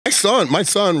My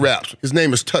son raps. His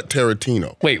name is Tut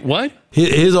Tarantino. Wait, what?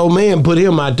 His old man put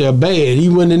him out there bad. He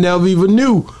wouldn't have never even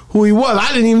knew who he was.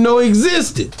 I didn't even know he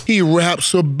existed. He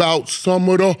raps about some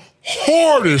of the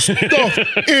hardest stuff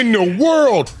in the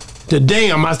world.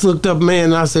 Damn, I looked up, man,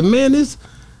 and I said, man,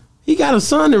 he got a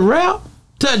son that rap?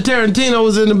 Tut Tarantino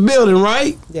was in the building,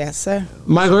 right? Yes, sir.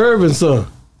 Michael Irvin's son.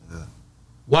 Yeah.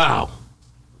 Wow.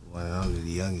 Well, I'm the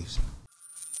youngest.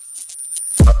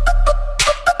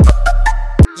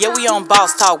 Yeah, we on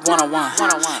Boss Talk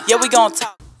 101. Yeah, we gonna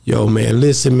talk. Yo, man,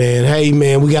 listen, man. Hey,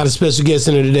 man, we got a special guest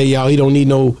in here today, y'all. He don't need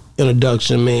no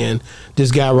introduction, man.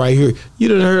 This guy right here, you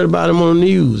done heard about him on the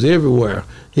news everywhere.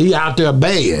 He out there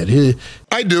bad.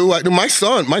 I do. My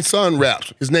son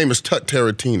raps. His name is Tut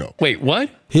Tarantino. Wait, what?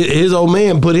 His old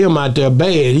man put him out there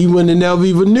bad. He wouldn't have never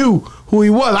even knew who he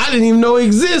was. I didn't even know he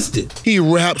existed. He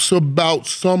raps about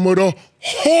some of the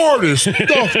hardest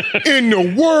stuff in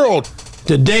the world.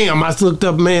 Damn, I looked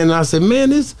up, man, and I said,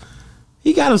 man,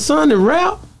 he got a son that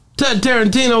rap? Tut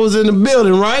Tarantino was in the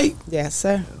building, right? Yes,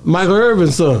 sir. Michael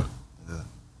Irvin's son. Yeah.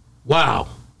 Wow.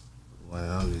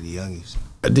 Well, I'm the youngest.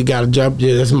 They got a drop.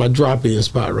 Yeah, that's my drop-in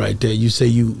spot right there. You say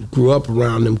you grew up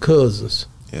around them cousins.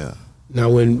 Yeah. Now,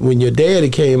 when your daddy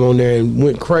came on there and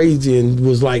went crazy and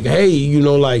was like, hey,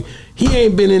 like, he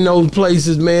ain't been in those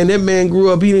places, man. That man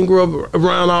grew up, he didn't grow up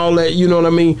around all that, you know what I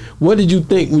mean? What did you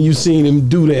think when you seen him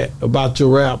do that about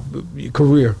your rap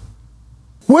career?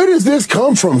 Where does this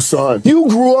come from, son? You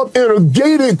grew up in a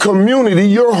gated community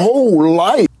your whole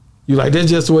life. You like, that's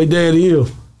just the way daddy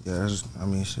is. Yeah, that's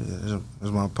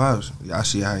my pops. I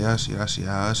see how y'all see it. I see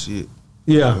how I see it.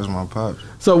 Yeah. That's my pops.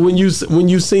 So when you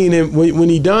seen him, when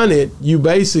he done it, you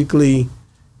basically,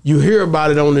 you hear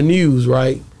about it on the news,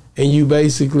 right? And you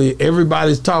basically,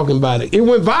 everybody's talking about it. It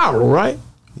went viral, right?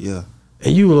 Yeah.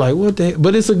 And you were like, what the heck?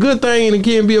 But it's a good thing, and it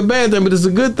can be a bad thing, but it's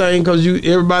a good thing because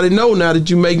everybody know now that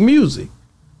you make music.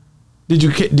 Did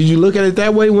you look at it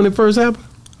that way when it first happened?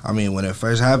 I mean, when it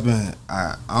first happened,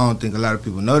 I don't think a lot of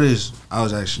people know this. I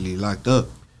was actually locked up.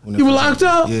 You were locked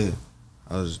up? Yeah.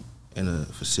 I was in a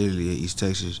facility in East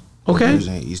Texas. Okay. I was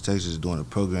in East Texas doing a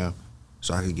program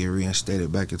so I could get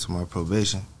reinstated back into my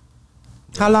probation.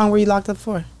 How long were you locked up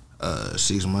for?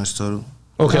 6 months total.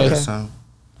 Okay. Last time.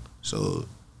 So,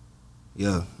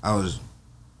 yeah, I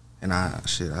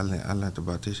learned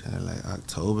about this in like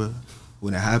October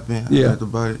when it happened. I learned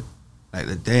about it. Like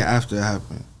the day after it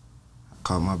happened, I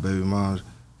called my baby moms.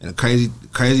 And the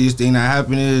craziest thing that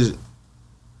happened is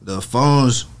the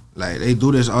phones, like they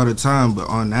do this all the time, but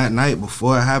on that night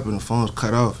before it happened, the phones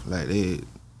cut off. Like they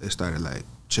started like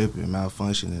tripping,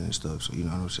 malfunctioning and stuff. So you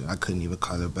know what I'm saying? I couldn't even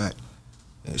call her back.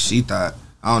 And she thought,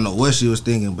 I don't know what she was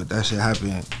thinking, but that shit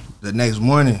happened the next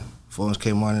morning. Phones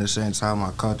came on at the same time.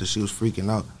 I called her, she was freaking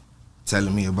out,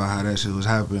 telling me about how that shit was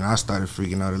happening. I started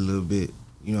freaking out a little bit.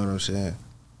 You know what I'm saying?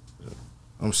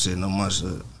 I'm sitting amongst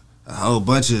a whole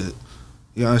bunch of,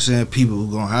 you know what I'm saying, people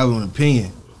who gonna have an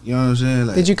opinion. You know what I'm saying?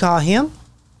 Like, did you call him?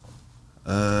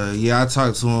 Yeah, I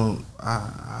talked to him.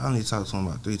 I only talked to him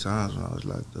about 3 times when I was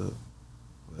locked up.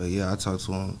 But yeah, I talked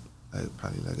to him like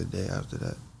probably like a day after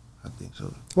that. I think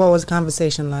so. What was the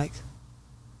conversation like?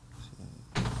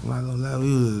 I'm not gonna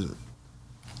lie,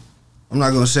 I'm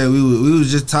not gonna say we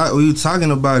was just talking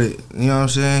about it. You know what I'm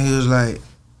saying? He was like,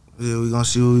 yeah, we gonna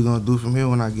see what we gonna do from here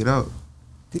when I get out.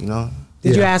 You know?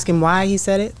 Did you ask him why he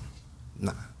said it?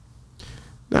 Nah.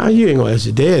 Nah, you ain't gonna ask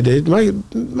your dad.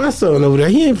 My son over there,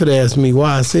 he ain't finna ask me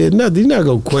why I said nothing. He's not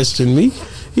gonna question me.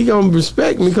 He gonna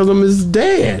respect me because I'm his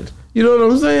dad. You know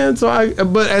what I'm saying? So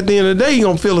but at the end of the day, he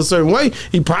gonna feel a certain way.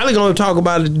 He probably gonna talk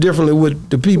about it differently with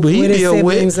the people he deal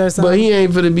with, but he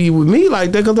ain't finna be with me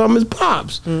like that because I'm his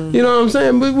pops. You know what I'm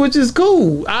saying? But, which is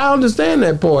cool. I understand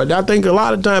that part. I think a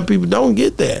lot of time people don't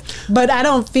get that. But I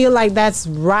don't feel like that's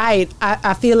right.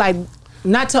 I feel like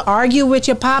not to argue with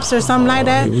your pops or something like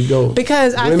that. Here we go.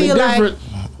 Because I feel like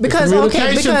because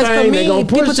for me,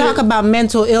 people talk about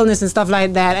mental illness and stuff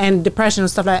like that and depression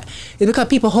and stuff like that. It's because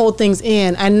people hold things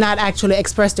in and not actually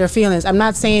express their feelings. I'm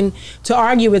not saying to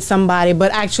argue with somebody,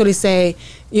 but actually say,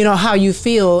 you know, how you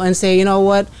feel and say, you know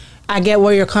what, I get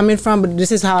where you're coming from, but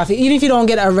this is how I feel. Even if you don't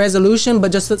get a resolution,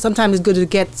 but just sometimes it's good to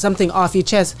get something off your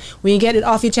chest. When you get it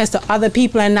off your chest to other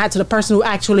people and not to the person who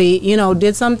actually, you know,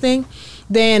 did something,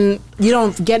 then you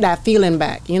don't get that feeling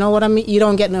back. You know what I mean? You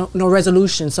don't get no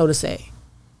resolution, so to say.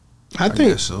 I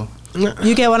think so.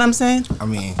 You get what I'm saying? I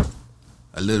mean,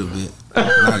 a little bit.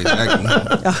 Not exactly.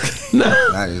 Okay.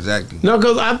 Not exactly. No,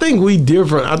 because I think we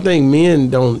different. I think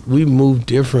men we move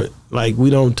different. Like, we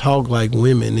don't talk like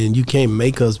women, and you can't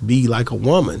make us be like a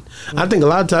woman. I think a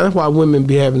lot of times that's why women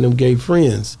be having them gay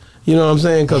friends, You know what I'm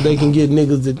saying? Because they can get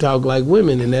niggas that talk like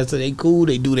women, and that's they cool.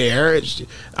 They do their hair.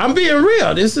 I'm being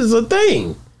real. This is a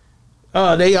thing.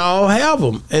 They all have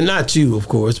them, and not you, of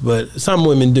course, but some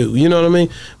women do. You know what I mean?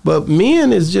 But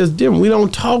men is just different. We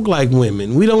don't talk like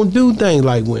women. We don't do things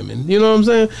like women. You know what I'm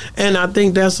saying? And I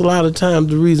think that's a lot of times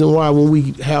the reason why when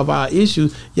we have our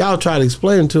issues, y'all try to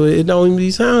explain to it don't even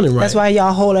be sounding right. That's why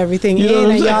y'all hold everything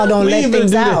in and y'all don't let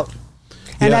things out.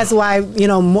 And that's why, you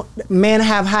know, men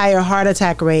have higher heart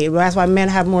attack rate. That's why men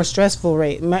have more stressful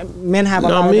rate. Men have a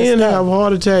lot of men have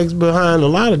heart attacks behind a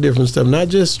lot of different stuff, not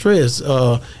just stress.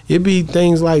 It be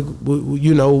things like,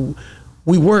 you know,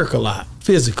 we work a lot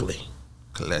physically.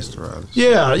 Cholesterol.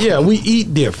 Yeah, we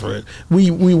eat different.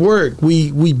 We work.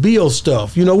 We build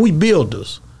stuff. You know, we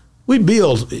builders. We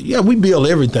build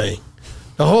everything.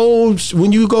 The whole,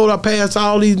 when you go to pass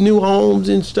all these new homes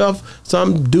and stuff,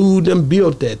 some dude done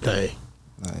built that thing.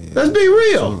 Yeah. Let's be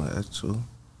real. That's true.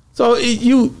 So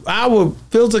our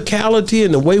physicality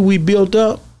and the way we built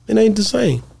up, it ain't the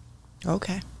same.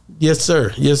 Okay. Yes,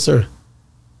 sir. Yes, sir.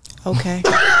 Okay.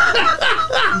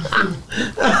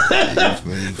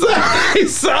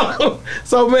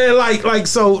 so man,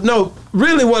 so no,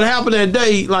 really what happened that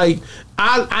day, like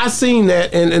I seen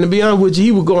that, and to be honest with you,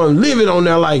 he was going livid on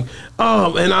there, like,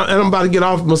 and I'm about to get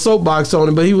off my soapbox on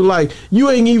him, but he was like,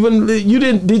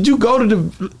 did you go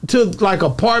to like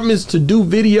apartments to do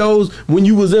videos when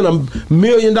you was in $1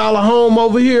 million home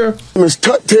over here? It's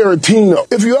Tut Tarantino.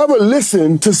 If you ever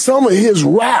listen to some of his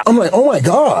rap, I'm like, oh my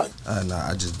God. Nah,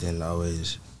 I just didn't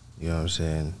always, you know what I'm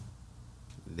saying,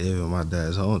 live in my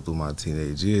dad's home through my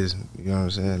teenage years, you know what I'm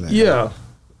saying? Like, yeah.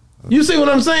 You see what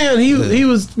I'm saying? He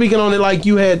was speaking on it like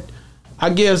you had,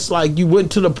 I guess, like you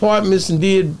went to the apartments and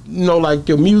did, you know, like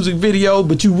your music video,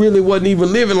 but you really wasn't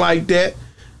even living like that.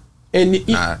 And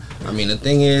nah, I mean, the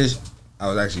thing is, I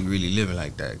was actually really living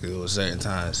like that, because there was certain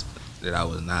times that I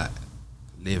was not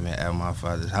living at my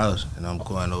father's house, and I'm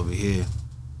going over here.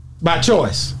 By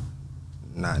choice?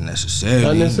 Not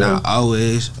necessarily. Not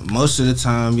always. Most of the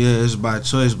time, yeah, it's by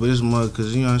choice, but it's more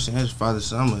because, you know what I'm saying, it's father's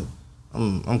son.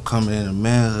 I'm coming into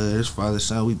manhood. It's father's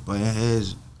son. We butting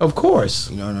heads. Of course.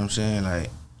 You know what I'm saying? Like,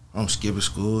 I'm skipping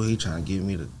school. He trying to get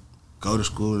me to go to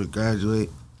school to graduate.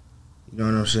 You know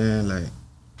what I'm saying? Like,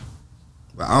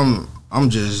 but I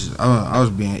was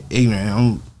being ignorant.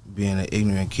 I'm being an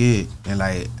ignorant kid, and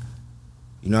like,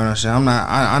 you know what I'm saying?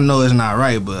 I know it's not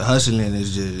right, but hustling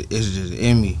is just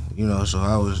in me. You know, so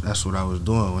that's what I was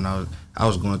doing when I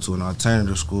was going to an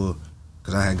alternative school,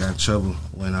 because I had got in trouble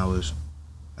when I was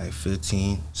like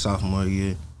 15, sophomore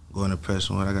year, going to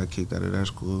Prestonwood. I got kicked out of that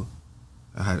school.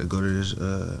 I had to go to this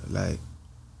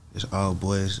this all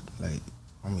boys, like,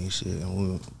 I mean, shit.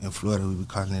 And in Florida, we be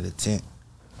calling it a tent,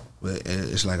 but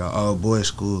it's like an all boys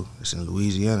school. It's in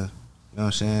Louisiana. You know what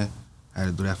I'm saying? I had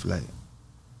to do that for like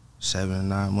 7 or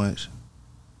 9 months.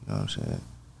 You know what I'm saying?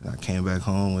 And I came back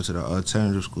home, went to the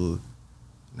alternative school.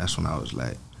 And that's when I was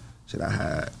like, shit, I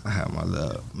had my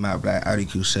little Matt Black Audi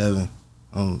Q7.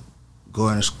 I'm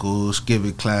going to school,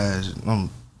 skipping class. You know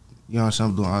what I'm saying?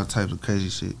 I'm doing all types of crazy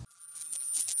shit.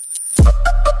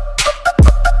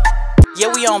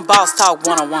 Yeah, we on Boss Talk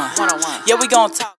 101. Yeah, we gonna talk.